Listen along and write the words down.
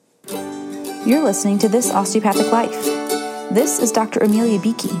You're listening to This Osteopathic Life. This is Dr. Amelia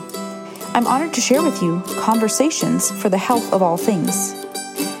Beakey. I'm honored to share with you conversations for the health of all things.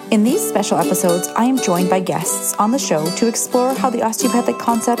 In these special episodes, I am joined by guests on the show to explore how the osteopathic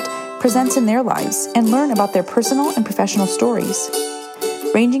concept presents in their lives and learn about their personal and professional stories.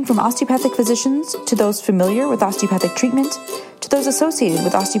 Ranging from osteopathic physicians to those familiar with osteopathic treatment to those associated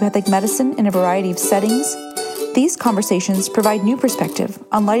with osteopathic medicine in a variety of settings, these conversations provide new perspective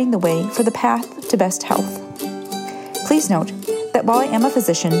on lighting the way for the path to best health. Please note that while I am a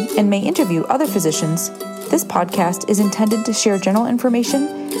physician and may interview other physicians, this podcast is intended to share general information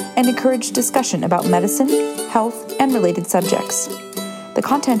and encourage discussion about medicine, health, and related subjects. The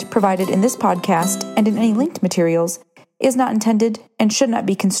content provided in this podcast and in any linked materials is not intended and should not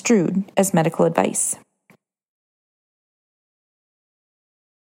be construed as medical advice.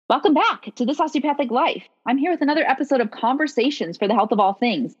 Welcome back to This Osteopathic Life. I'm here with another episode of Conversations for the Health of All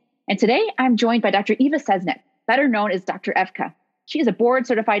Things. And today I'm joined by Dr. Eva Sesnek, better known as Dr. Evka. She is a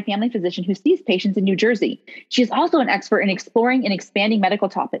board-certified family physician who sees patients in New Jersey. She is also an expert in exploring and expanding medical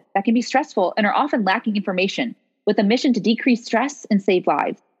topics that can be stressful and are often lacking information, with a mission to decrease stress and save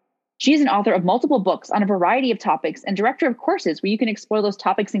lives. She is an author of multiple books on a variety of topics and director of courses where you can explore those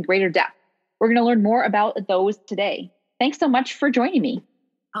topics in greater depth. We're going to learn more about those today. Thanks so much for joining me.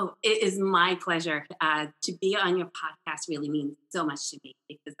 Oh, it is my pleasure. To be on your podcast really means so much to me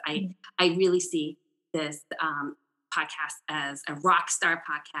because I really see this podcast as a rock star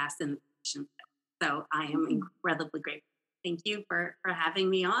podcast in the physician field. So I am incredibly grateful. Thank you for having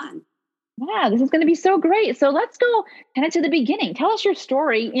me on. Yeah, this is going to be so great. So let's go kind of to the beginning. Tell us your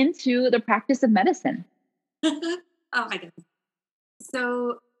story into the practice of medicine. Oh my goodness.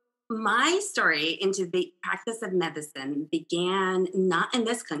 So my story into the practice of medicine began not in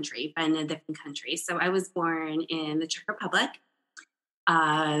this country, but in a different country. So I was born in the Czech Republic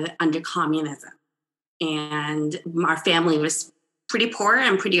under communism. And our family was pretty poor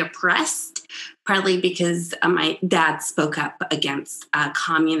and pretty oppressed, partly because my dad spoke up against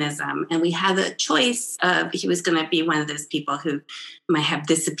communism. And we had a choice of he was going to be one of those people who might have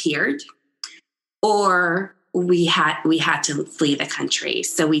disappeared, or we had to flee the country.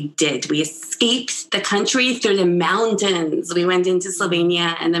 So we did. We escaped the country through the mountains. We went into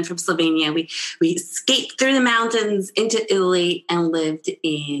Slovenia, and then from Slovenia, we escaped through the mountains into Italy and lived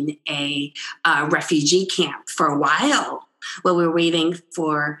in a refugee camp for a while we were waiting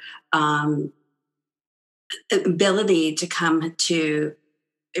for ability to come to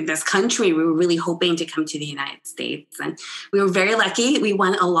this country. We were really hoping to come to the United States. And we were very lucky. We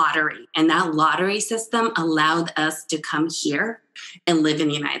won a lottery. And that lottery system allowed us to come here and live in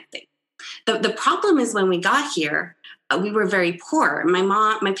the United States. The problem is when we got here, we were very poor.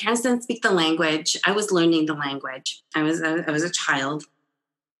 My parents didn't speak the language. I was learning the language. I was a child.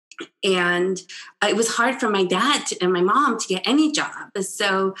 And it was hard for my dad and my mom to get any job.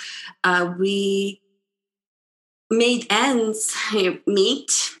 So we made ends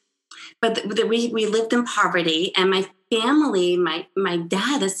meet, but we lived in poverty. And my family, my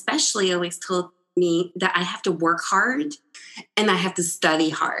dad especially, always told me that I have to work hard and I have to study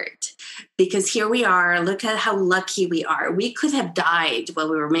hard. Because here we are, look at how lucky we are. We could have died while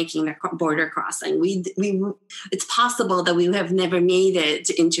we were making the border crossing. It's possible that we have never made it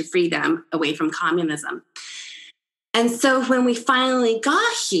into freedom away from communism. And so when we finally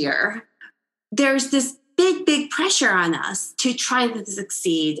got here, there's this big pressure on us to try to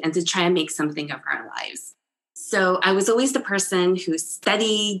succeed and to try and make something of our lives. So I was always the person who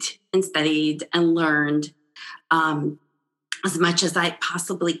studied and learned as much as I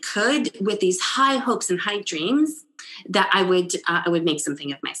possibly could with these high hopes and high dreams that I would make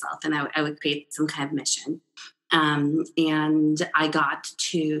something of myself and I would create some kind of mission. And I got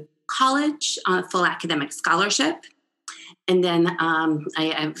to college on a full academic scholarship. And then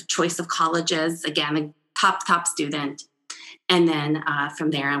I have choice of colleges, again, a top student. And then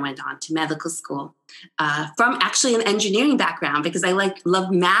from there, I went on to medical school from actually an engineering background because I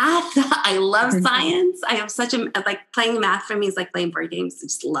love math. I love science. I have playing math for me is like playing board games. I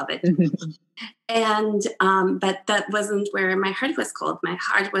just love it. And but that wasn't where my heart was called. My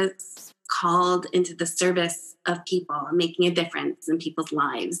heart was called into the service of people and making a difference in people's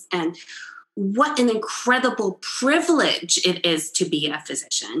lives. And what an incredible privilege it is to be a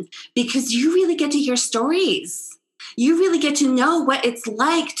physician because you really get to hear stories. You really get to know what it's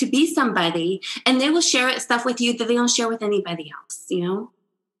like to be somebody, and they will share stuff with you that they don't share with anybody else,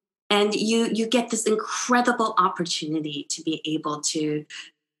 And you get this incredible opportunity to be able to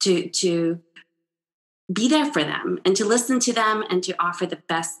be there for them and to listen to them and to offer the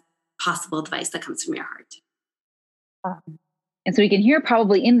best possible advice that comes from your heart. And so we can hear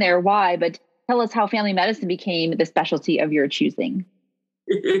probably in there why, but tell us how family medicine became the specialty of your choosing.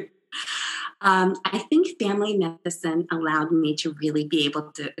 I think family medicine allowed me to really be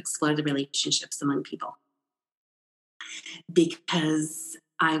able to explore the relationships among people because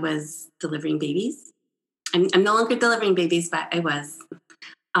I was delivering babies. I'm no longer delivering babies, but I was.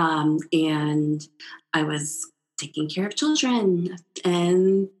 And I was taking care of children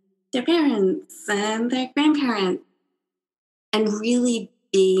and their parents and their grandparents, and really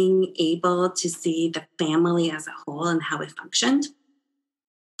being able to see the family as a whole and how it functioned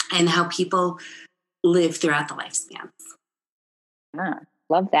and how people live throughout the lifespans.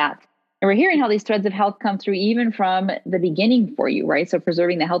 Love that. And we're hearing how these threads of health come through even from the beginning for you, right? So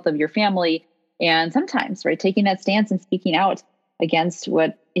preserving the health of your family, and sometimes, right, taking that stance and speaking out against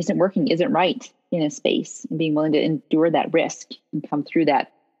what isn't working, isn't right in a space, and being willing to endure that risk and come through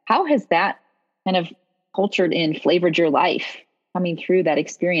that. How has that kind of cultured and flavored your life coming through that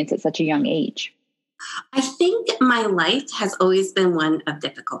experience at such a young age? I think my life has always been one of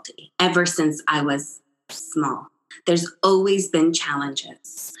difficulty ever since I was small. There's always been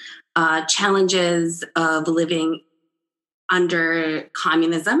challenges, challenges of living under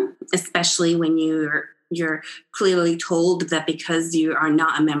communism, especially when you're clearly told that because you are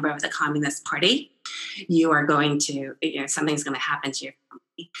not a member of the Communist Party, you are going to, something's going to happen to your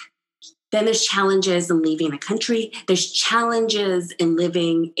family. Then there's challenges in leaving the country. There's challenges in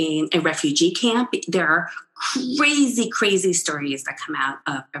living in a refugee camp. There are crazy, crazy stories that come out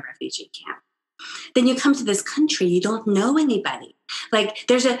of a refugee camp. Then you come to this country, you don't know anybody. Like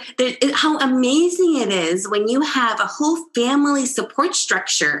how amazing it is when you have a whole family support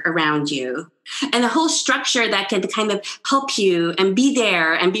structure around you, and a whole structure that can kind of help you and be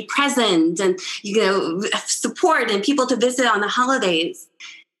there and be present and, support and people to visit on the holidays.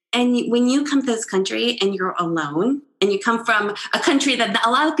 And when you come to this country and you're alone, and you come from a country that a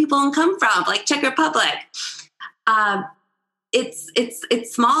lot of people don't come from, like Czech Republic,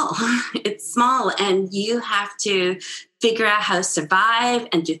 it's small. It's small, and you have to figure out how to survive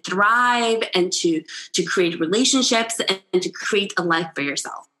and to thrive and to create relationships and to create a life for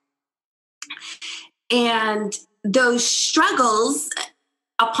yourself. And those struggles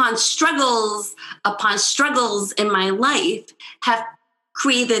upon struggles upon struggles in my life have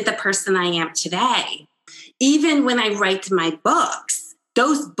created the person I am today. Even when I write my books,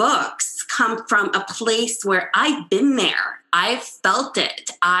 those books come from a place where I've been there. I've felt it.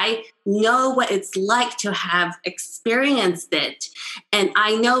 I know what it's like to have experienced it. And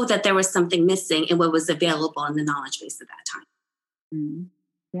I know that there was something missing in what was available in the knowledge base at that time. Mm-hmm.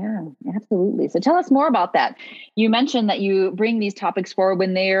 Yeah, absolutely. So tell us more about that. You mentioned that you bring these topics forward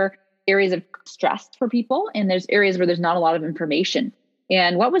when they're areas of stress for people, and there's areas where there's not a lot of information.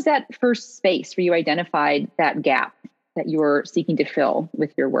 And what was that first space where you identified that gap that you were seeking to fill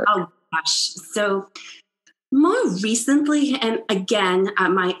with your work? Oh gosh. So more recently, and again,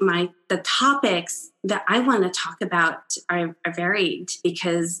 the topics that I want to talk about are varied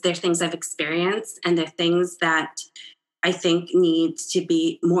because they're things I've experienced, and they're things that I think need to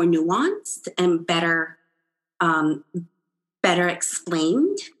be more nuanced and better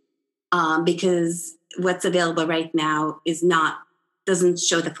explained, because what's available right now doesn't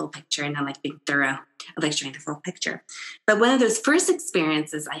show the full picture, and I like being thorough. I like showing the full picture. But one of those first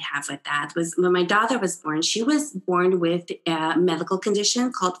experiences I have with that was when my daughter was born. She was born with a medical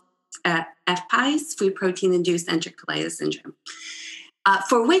condition called FPIES, food protein induced enterocolitis syndrome,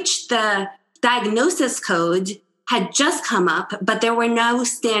 for which the diagnosis code had just come up, but there were no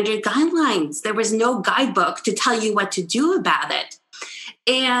standard guidelines. There was no guidebook to tell you what to do about it.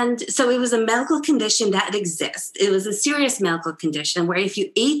 And so it was a medical condition that exists. It was a serious medical condition where if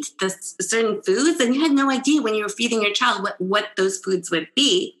you ate certain foods and you had no idea when you were feeding your child what those foods would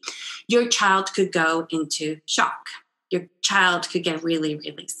be, your child could go into shock. Your child could get really,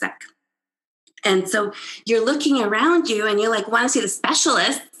 really sick. And so you're looking around you and you're like, want to see the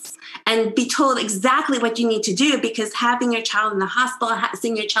specialists and be told exactly what you need to do, because having your child in the hospital,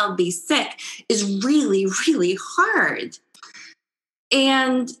 seeing your child be sick is really, really hard.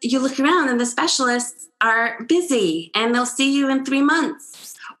 And you look around and the specialists are busy and they'll see you in 3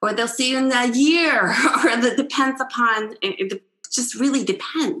 months or they'll see you in a year, or it depends upon, it just really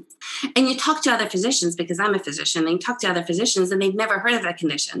depends. And you talk to other physicians, because I'm a physician, and you talk to other physicians and they've never heard of that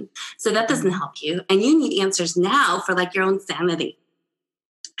condition. So that doesn't help you. And you need answers now for like your own sanity.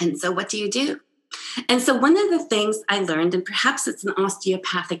 And so what do you do? And so one of the things I learned, and perhaps it's an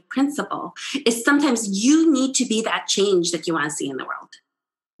osteopathic principle, is sometimes you need to be that change that you want to see in the world,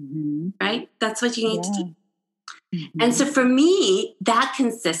 right? That's what you need to do. And so for me, that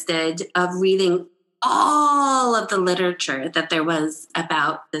consisted of reading all of the literature that there was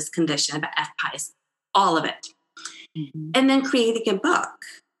about this condition, about FPIES, all of it, and then creating a book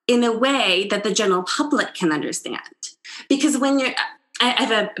in a way that the general public can understand. Because I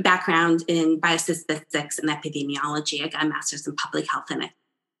have a background in biostatistics and epidemiology. I got a master's in public health in it.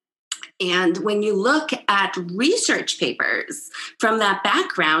 And when you look at research papers from that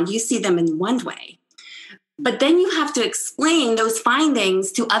background, you see them in one way. But then you have to explain those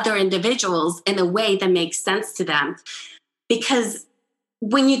findings to other individuals in a way that makes sense to them. Because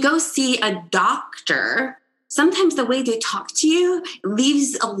when you go see a doctor, sometimes the way they talk to you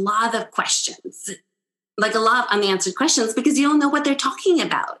leaves a lot of questions, like a lot of unanswered questions, because you don't know what they're talking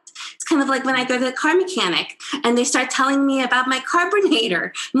about. It's kind of like when I go to the car mechanic and they start telling me about my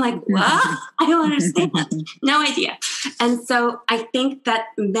carburetor. I'm like, what? I don't understand. No idea. And so I think that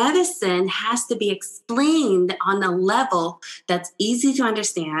medicine has to be explained on a level that's easy to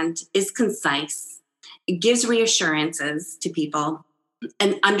understand, is concise, it gives reassurances to people,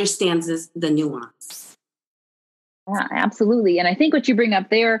 and understands the nuance. Yeah, absolutely. And I think what you bring up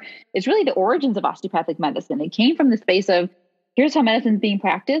there is really the origins of osteopathic medicine. It came from the space of, here's how medicine is being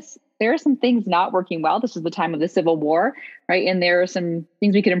practiced. There are some things not working well. This is the time of the Civil War, right? And there are some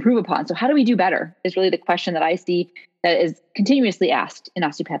things we could improve upon. So how do we do better is really the question that I see that is continuously asked in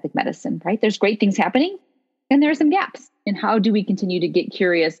osteopathic medicine, right? There's great things happening and there are some gaps. And how do we continue to get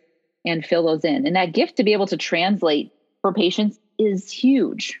curious and fill those in? And that gift to be able to translate for patients is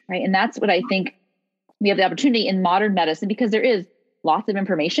huge, right? And that's what I think we have the opportunity in modern medicine, because there is lots of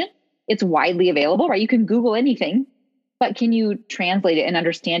information. It's widely available, right? You can Google anything, but can you translate it and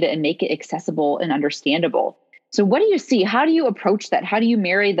understand it and make it accessible and understandable? So what do you see? How do you approach that? How do you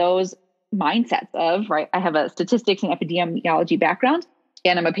marry those mindsets of, right, I have a statistics and epidemiology background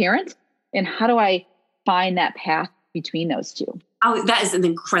and I'm a parent, and how do I find that path between those two? Oh, that is an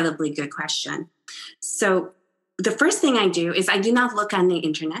incredibly good question. So the first thing I do is I do not look on the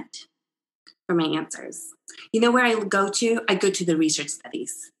internet for my answers. You know where I go to? I go to the research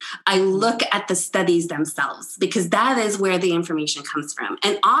studies. I look at the studies themselves, because that is where the information comes from.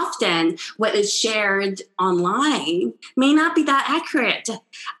 And often what is shared online may not be that accurate.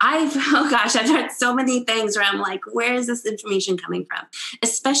 I've heard so many things where I'm like, where is this information coming from?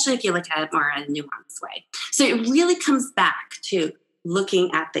 Especially if you look at it more in a nuanced way. So it really comes back to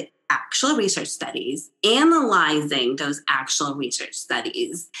looking at the actual research studies, analyzing those actual research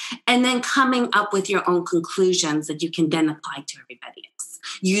studies, and then coming up with your own conclusions that you can then apply to everybody else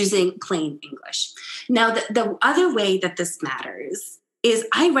using plain English. Now, the other way that this matters is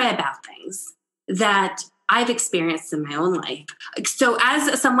I read about things that I've experienced in my own life. So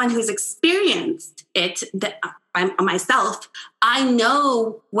as someone who's experienced it myself, I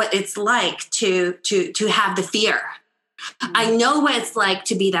know what it's like to have the fear. I know what it's like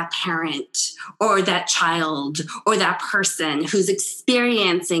to be that parent or that child or that person who's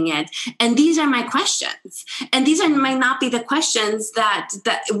experiencing it. And these are my questions. And these might not be the questions that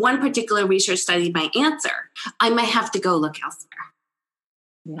one particular research study might answer. I might have to go look elsewhere.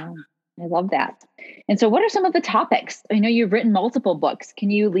 Yeah, I love that. And so what are some of the topics? I know you've written multiple books.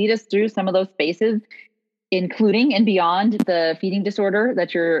 Can you lead us through some of those spaces, including and beyond the feeding disorder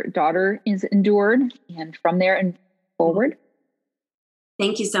that your daughter is endured, and from there and forward?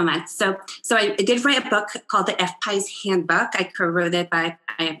 Thank you so much. So I did write a book called the FPIES Handbook. I co-wrote it I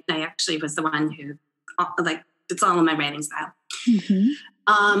actually was the one who, it's all in my writing style.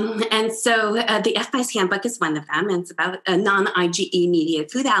 Mm-hmm. And so the FPIES Handbook is one of them. And it's about non-IgE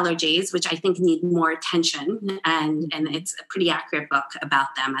mediated food allergies, which I think need more attention. And it's a pretty accurate book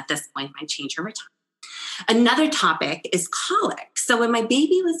about them at this point. It might change over time. Another topic is colic. So when my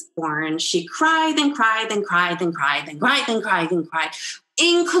baby was born, she cried and cried and cried and cried and cried and cried and cried.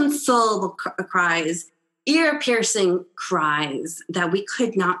 Inconsolable cries, ear-piercing cries that we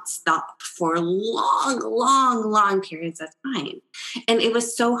could not stop for long periods of time. And it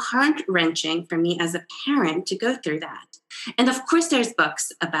was so heart-wrenching for me as a parent to go through that. And of course, there's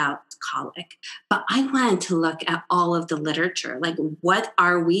books about colic, but I wanted to look at all of the literature. Like, what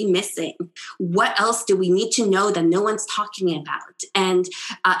are we missing? What else do we need to know that no one's talking about? And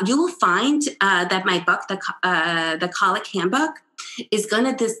you will find that my book, the Colic Handbook, is going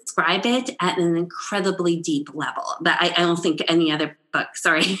to describe it at an incredibly deep level that I don't think any other book.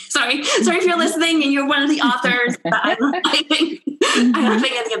 Sorry if you're listening and you're one of the authors, but I don't think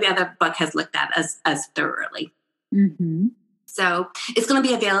any of the other book has looked at as thoroughly. Mm-hmm. So it's going to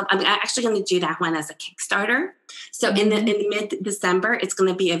be available. I'm actually going to do that one as a Kickstarter. So in mid-December, it's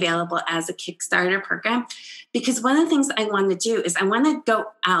going to be available as a Kickstarter program, because one of the things I want to do is I want to go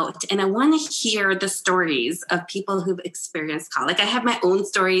out and I want to hear the stories of people who've experienced colic. I have my own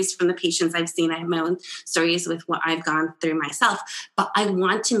stories from the patients I've seen. I have my own stories with what I've gone through myself, but I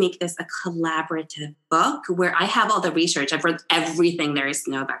want to make this a collaborative book where I have all the research. I've read everything there is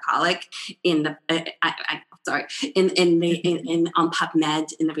to know about colic in the, on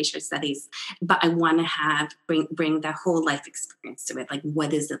PubMed in the research studies, but I want to bring the whole life experience to it. Like,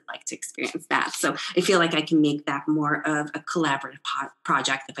 what is it like to experience that? So I feel like I can make that more of a collaborative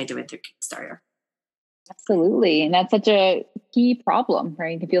project if I do it through Kickstarter. Absolutely. And that's such a key problem,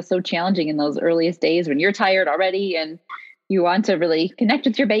 right? It can feel so challenging in those earliest days when you're tired already and you want to really connect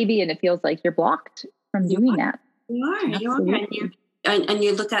with your baby and it feels like you're blocked from doing that. You are. And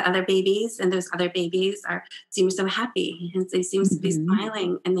you look at other babies, and those other babies seem so happy, and they seem to be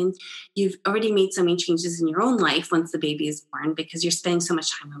smiling. And then you've already made so many changes in your own life once the baby is born, because you're spending so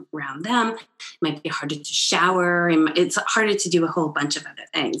much time around them. It might be harder to shower, and it's harder to do a whole bunch of other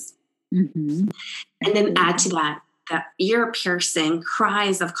things. Mm-hmm. And then add to that ear-piercing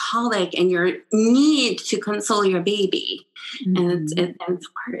cries of colic and your need to console your baby, and it's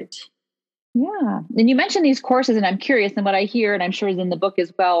hard. Yeah. And you mentioned these courses, and I'm curious, and what I hear, and I'm sure is in the book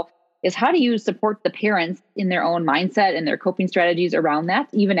as well, is how do you support the parents in their own mindset and their coping strategies around that,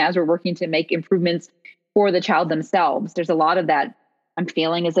 even as we're working to make improvements for the child themselves? There's a lot of that I'm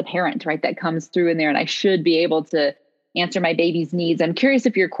failing as a parent, right? That comes through in there, and I should be able to answer my baby's needs. I'm curious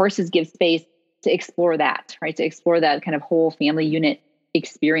if your courses give space to explore that, right? To explore that kind of whole family unit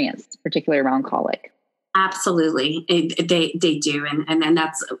experience, particularly around colic. Absolutely. They do. And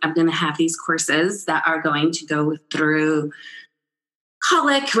that's, I'm going to have these courses that are going to go through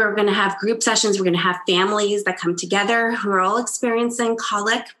colic. We're going to have group sessions. We're going to have families that come together who are all experiencing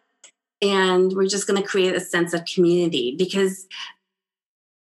colic. And we're just going to create a sense of community, because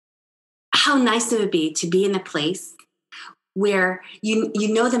how nice it would be to be in a place where you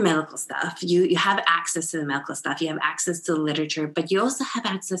know the medical stuff. You have access to the medical stuff. You have access to the literature, but you also have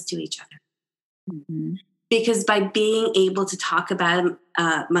access to each other. Mm-hmm. Because by being able to talk about it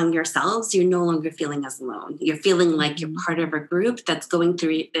among yourselves, you're no longer feeling as alone. You're feeling like you're part of a group that's going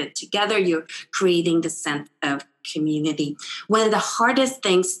through it together. You're creating the sense of community. One of the hardest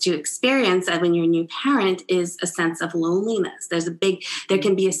things to experience when you're a new parent is a sense of loneliness. There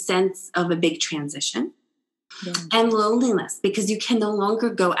can be a sense of a big transition. Yeah. And loneliness, because you can no longer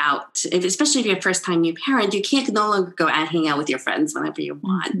go out, especially if you're a first-time new parent. You can't no longer go out and hang out with your friends whenever you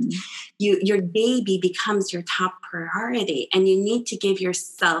want. Mm-hmm. Your baby becomes your top priority, and you need to give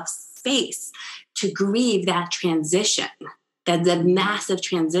yourself space to grieve that transition, that massive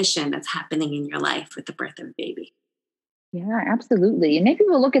transition that's happening in your life with the birth of a baby. Yeah, absolutely. And maybe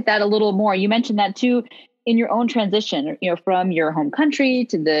we'll look at that a little more. You mentioned that too in your own transition, from your home country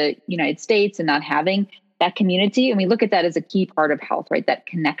to the United States, and not having that community. And we look at that as a key part of health, right? That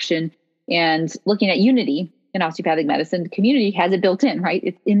connection, and looking at unity in osteopathic medicine. Community has it built in, right?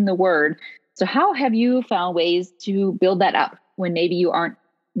 It's in the word. So how have you found ways to build that up when maybe you aren't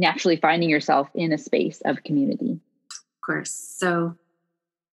naturally finding yourself in a space of community? Of course. So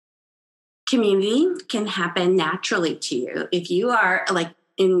community can happen naturally to you. If you are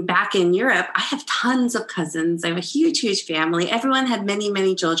back in Europe, I have tons of cousins. I have a huge family. Everyone had many,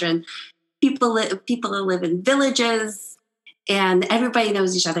 many children. People live in villages, and everybody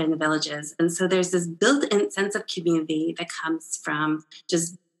knows each other in the villages. And so there's this built-in sense of community that comes from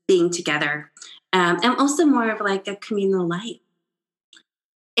just being together, and also more of like a communal life.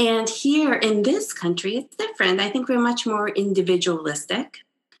 And here in this country, it's different. I think we're much more individualistic,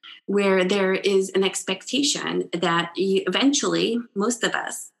 where there is an expectation that eventually, most of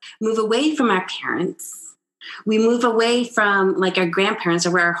us move away from our parents. We move away from our grandparents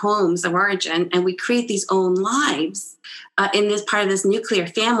or our homes of origin, and we create these own lives in this part of this nuclear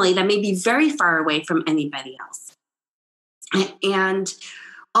family that may be very far away from anybody else. And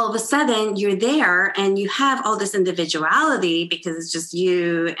all of a sudden you're there and you have all this individuality because it's just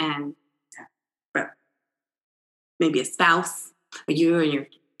you and maybe a spouse, or you and your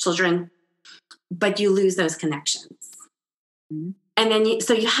children, but you lose those connections. Mm-hmm. And then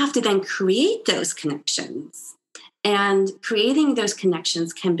you have to then create those connections. And creating those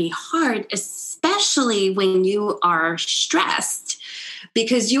connections can be hard, especially when you are stressed,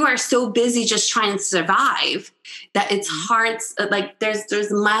 because you are so busy just trying to survive that it's hard.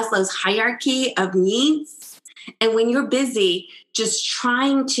 There's Maslow's hierarchy of needs. And when you're busy just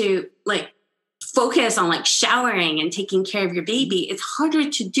trying to focus on showering and taking care of your baby, it's harder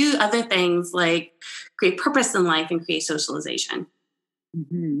to do other things like create purpose in life and create socialization.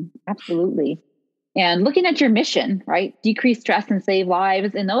 Mm-hmm. Absolutely. And looking at your mission, right? Decrease stress and save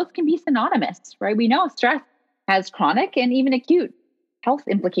lives. And those can be synonymous, right? We know stress has chronic and even acute health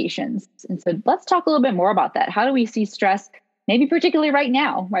implications. And so let's talk a little bit more about that. How do we see stress, maybe particularly right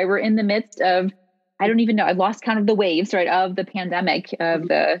now, right? We're in the midst of, I don't even know, I've lost count of the waves, right, of the pandemic, of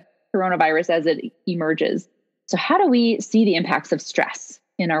the coronavirus as it emerges. So how do we see the impacts of stress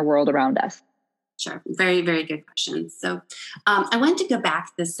in our world around us? Sure. Very, very good question. So I want to go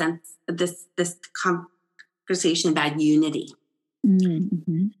back to this conversation about unity.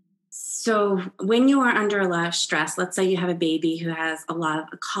 Mm-hmm. So when you are under a lot of stress, let's say you have a baby who has a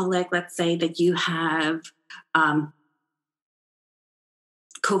lot of colic, let's say that you have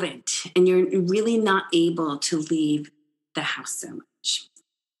COVID and you're really not able to leave the house so much.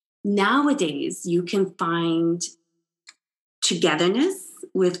 Nowadays, you can find togetherness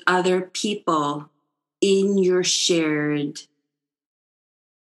with other people in your shared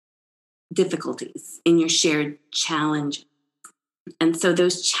difficulties, in your shared challenges. And so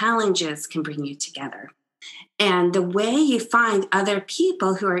those challenges can bring you together. And the way you find other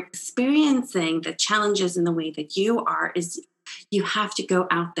people who are experiencing the challenges in the way that you are is you have to go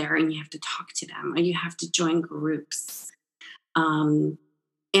out there and you have to talk to them, or you have to join groups. And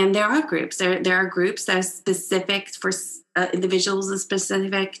there are groups. There are groups that are specific for individuals with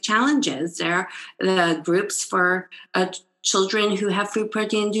specific challenges. There are the groups for children who have food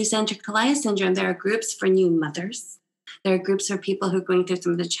protein-induced enterocolitis syndrome. There are groups for new mothers. There are groups for people who are going through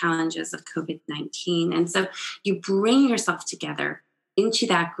some of the challenges of COVID-19. And so you bring yourself together into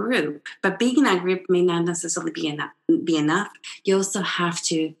that group, but being in that group may not necessarily be enough. You also have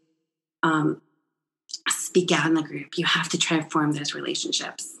to speak out in the group. You have to try to form those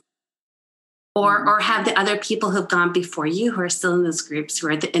relationships. Or have the other people who've gone before you who are still in those groups, who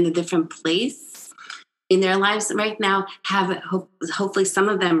are in a different place in their lives right now, hopefully some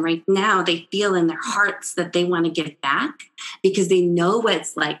of them right now, they feel in their hearts that they want to give back because they know what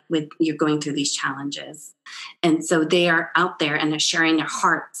it's like when you're going through these challenges. And so they are out there and they're sharing their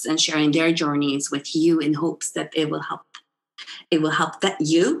hearts and sharing their journeys with you in hopes that it will help. It will help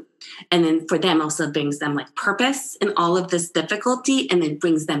you. And then for them also brings them like purpose in all of this difficulty, and then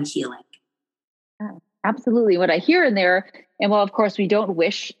brings them healing. Absolutely. What I hear in there, and well, of course, we don't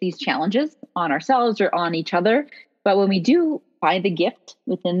wish these challenges on ourselves or on each other, but when we do find the gift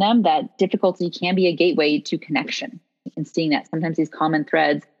within them, that difficulty can be a gateway to connection. And seeing that sometimes these common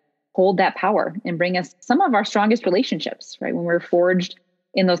threads hold that power and bring us some of our strongest relationships, right? When we're forged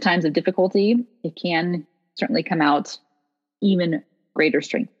in those times of difficulty, it can certainly come out even greater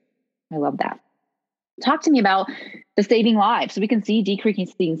strength. I love that. Talk to me about the saving lives. So we can see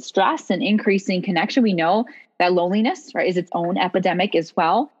decreasing stress and increasing connection. We know that loneliness, right, is its own epidemic as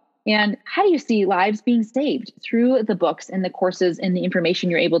well. And how do you see lives being saved through the books and the courses and the information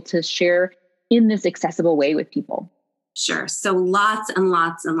you're able to share in this accessible way with people? Sure. So lots and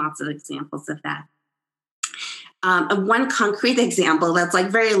lots and lots of examples of that. One concrete example that's like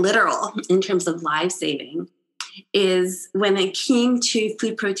very literal in terms of life saving is when it came to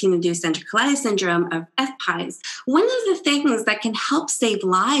food protein-induced enterocolitis syndrome, of FPIES. One of the things that can help save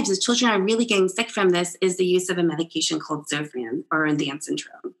lives as children are really getting sick from this is the use of a medication called Zofran or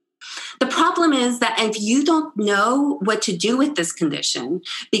ondansetron. The problem is that if you don't know what to do with this condition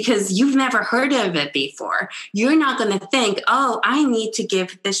because you've never heard of it before, you're not going to think, oh, I need to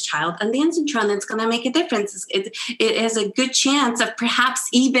give this child ondansetron that's going to make a difference. It has a good chance of perhaps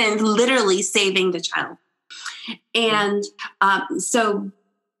even literally saving the child. And so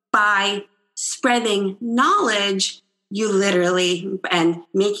by spreading knowledge, you literally, and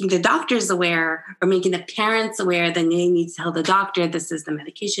making the doctors aware or making the parents aware that they need to tell the doctor this is the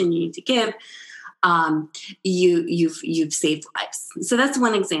medication you need to give, you've saved lives. So that's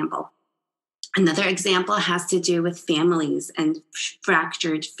one example. Another example has to do with families and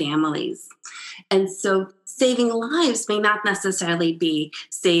fractured families. And so saving lives may not necessarily be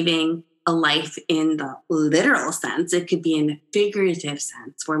saving a life in the literal sense. It could be in the figurative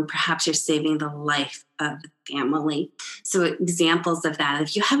sense, where perhaps you're saving the life of the family. So examples of that,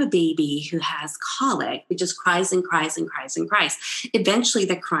 if you have a baby who has colic, who just cries and cries and cries and cries, eventually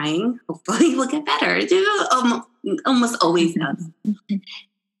the crying hopefully will get better. It almost always does.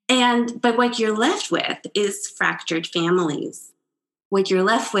 But what you're left with is fractured families. What you're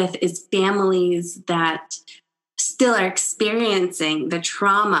left with is families that still are experiencing the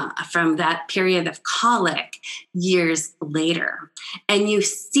trauma from that period of colic years later. And you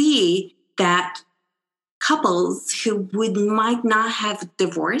see that couples who might not have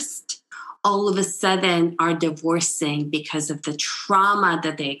divorced all of a sudden are divorcing because of the trauma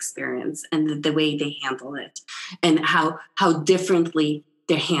that they experience and the way they handle it and how differently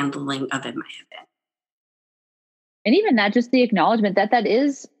their handling of it might have been. And even that, just the acknowledgement that that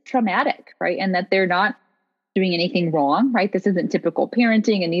is traumatic, right? And that they're not doing anything wrong, right? This isn't typical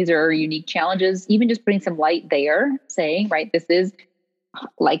parenting and these are unique challenges. Even just putting some light there, saying, right, this is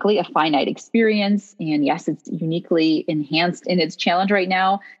likely a finite experience. And yes, it's uniquely enhanced in its challenge right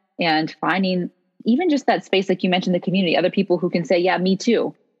now. And finding even just that space, like you mentioned, the community, other people who can say, yeah, me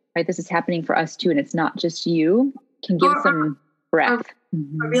too, right? This is happening for us too. And it's not just you, can give some breath.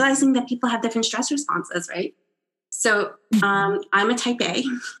 Or realizing that people have different stress responses, right? So I'm a type A.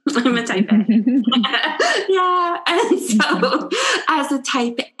 I'm a type A. Yeah. And so as a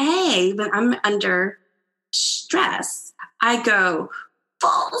type A, when I'm under stress, I go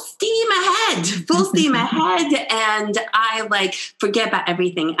full steam ahead. And I like forget about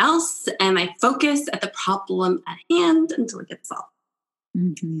everything else. And I focus at the problem at hand until it gets solved.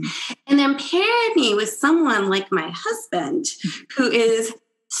 Mm-hmm. And then pair me with someone like my husband, who is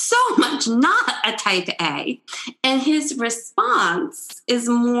so much not a type A. And his response is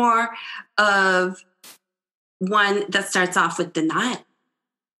more of one that starts off with denial.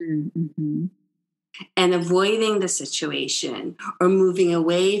 Mm-hmm. And avoiding the situation or moving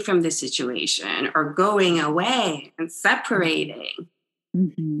away from the situation or going away and separating.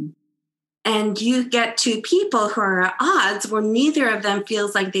 Mm-hmm. And you get two people who are at odds where neither of them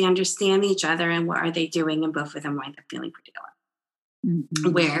feels like they understand each other and what are they doing, and both of them wind up feeling pretty alone.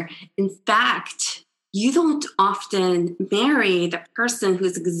 Mm-hmm. Where, in fact, you don't often marry the person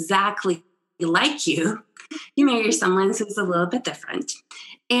who's exactly like you. You marry someone who's a little bit different.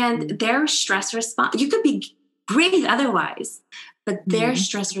 And their stress response, you could be great otherwise, but their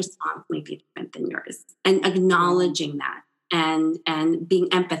stress response may be different than yours. And acknowledging that and being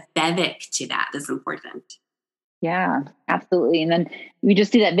empathetic to that is important. Yeah, absolutely. And then we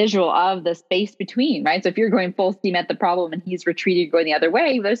just see that visual of the space between, right? So if you're going full steam at the problem and he's retreating, going the other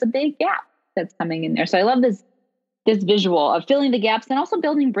way, there's a big gap that's coming in there. So I love this visual of filling the gaps and also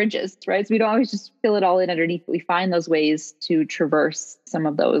building bridges, right? So we don't always just fill it all in underneath. We find those ways to traverse some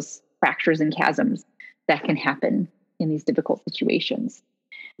of those fractures and chasms that can happen in these difficult situations.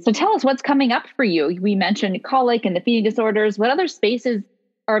 So tell us what's coming up for you. We mentioned colic and the feeding disorders. What other spaces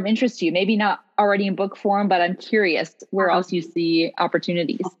are of interest to you? Maybe not already in book form, but I'm curious where else you see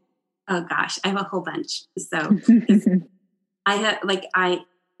opportunities. Oh gosh, I have a whole bunch. So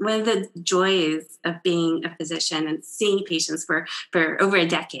one of the joys of being a physician and seeing patients for over a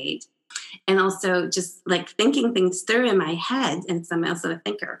decade, and also just like thinking things through in my head, and I'm also a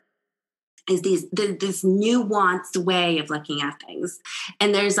thinker, is this nuanced way of looking at things.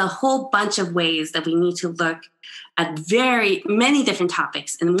 And there's a whole bunch of ways that we need to look at very many different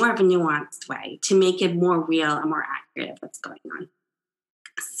topics in more of a nuanced way to make it more real and more accurate of what's going on.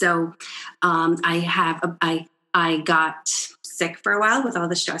 So I got sick for a while with all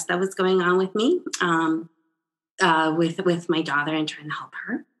the stress that was going on with me, with my daughter and trying to help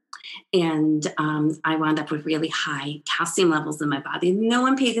her. And I wound up with really high calcium levels in my body. No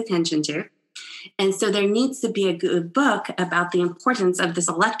one pays attention to. And so there needs to be a good book about the importance of this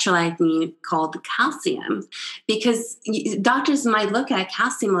electrolyte called calcium, because doctors might look at a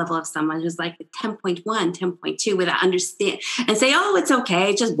calcium level of someone who's like 10.1, 10.2 without understanding and say, oh, it's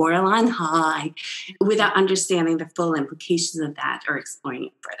okay, just borderline high, without understanding the full implications of that or exploring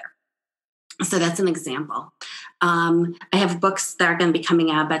it further. So that's an example. I have books that are going to be coming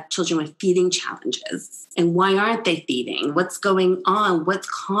out about children with feeding challenges and why aren't they feeding? What's going on? What's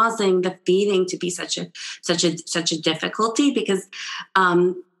causing the feeding to be such a difficulty? Because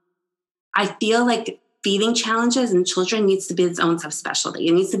I feel like feeding challenges in children needs to be its own subspecialty.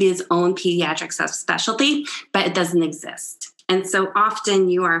 It needs to be its own pediatric subspecialty, but it doesn't exist. And so often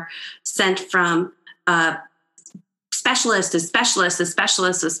you are sent from specialist to specialist to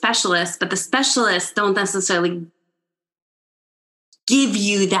specialist to specialist, but the specialists don't necessarily give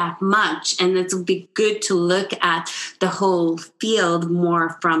you that much. And it would be good to look at the whole field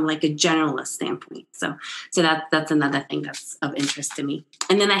more from like a generalist standpoint. So that's another thing that's of interest to me.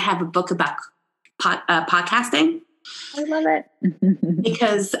 And then I have a book about podcasting. I love it.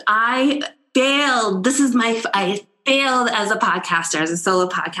 Because I failed. I failed as a podcaster, as a solo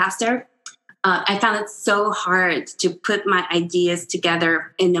podcaster. I found it so hard to put my ideas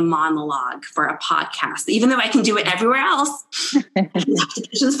together in a monologue for a podcast, even though I can do it everywhere else.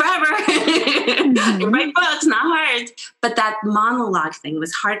 Applications forever. Write books, not hard. But that monologue thing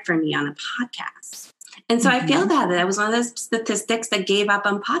was hard for me on a podcast. And so I failed at it. I was one of those statistics that gave up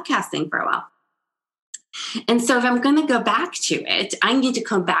on podcasting for a while. And so if I'm going to go back to it, I need to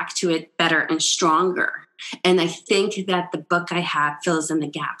come back to it better and stronger. And I think that the book I have fills in the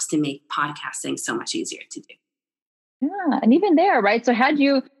gaps to make podcasting so much easier to do. Yeah. And even there, right? So had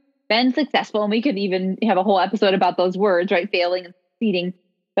you been successful, and we could even have a whole episode about those words, right? Failing and succeeding.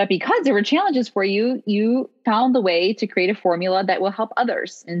 But because there were challenges for you, you found the way to create a formula that will help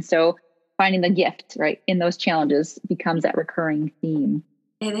others. And so finding the gift, right, in those challenges becomes that recurring theme.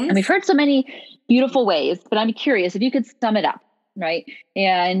 It is. And we've heard so many beautiful ways, but I'm curious if you could sum it up, right?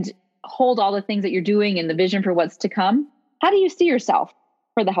 And hold all the things that you're doing and the vision for what's to come. How do you see yourself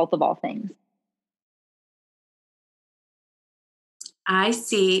for the health of all things? I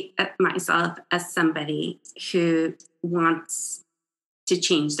see myself as somebody who wants to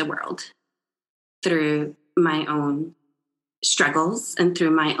change the world through my own struggles and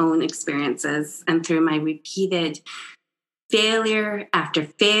through my own experiences and through my repeated failure after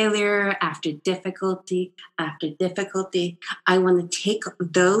difficulty after difficulty. I want to take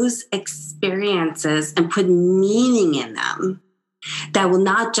those experiences and put meaning in them that will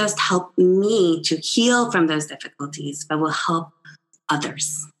not just help me to heal from those difficulties, but will help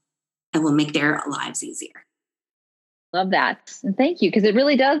others and will make their lives easier. Love that. And thank you, because it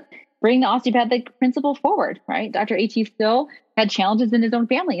really does bring the osteopathic principle forward, right? Dr. A.T. Still had challenges in his own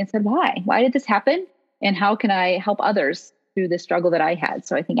family and said, why? Why did this happen? And how can I help others through the struggle that I had?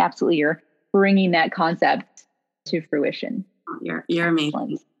 So I think absolutely you're bringing that concept to fruition. You're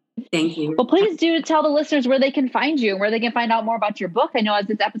amazing. Thank you. Well, please do tell the listeners where they can find you and where they can find out more about your book. I know as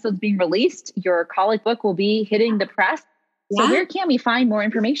this episode's being released, your colic book will be hitting the press. So where can we find more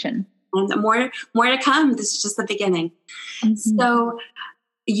information? And more to come. This is just the beginning. Mm-hmm. So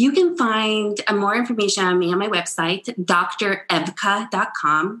you can find more information on me on my website, drevka.com.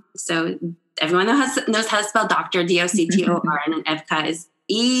 So everyone knows how to spell doctor, D-O-C-T-O-R, and then Evka is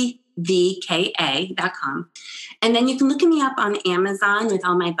EVKA.com. And then you can look me up on Amazon with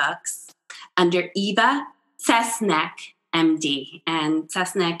all my books under Eva Cesnek, MD. And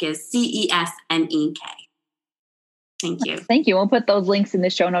Cesnek is C-E-S-N-E-K. Thank you. Thank you. We'll put those links in the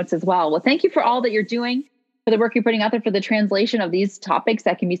show notes as well. Well, thank you for all that you're doing, for the work you're putting out there, for the translation of these topics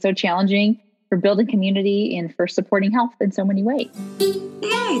that can be so challenging, for building community, and for supporting health in so many ways.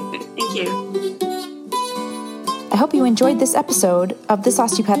 Yay. Thank you. I hope you enjoyed this episode of This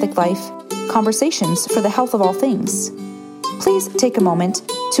Osteopathic Life, Conversations for the Health of All Things. Please take a moment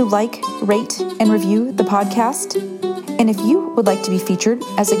to like, rate, and review the podcast. And if you would like to be featured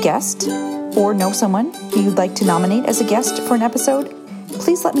as a guest, or know someone who you'd like to nominate as a guest for an episode,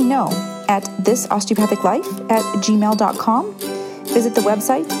 please let me know at thisosteopathiclife@gmail.com. Visit the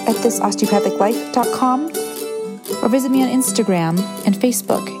website at thisosteopathiclife.com, or visit me on Instagram and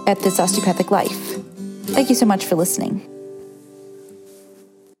Facebook at This Osteopathic Life. Thank you so much for listening.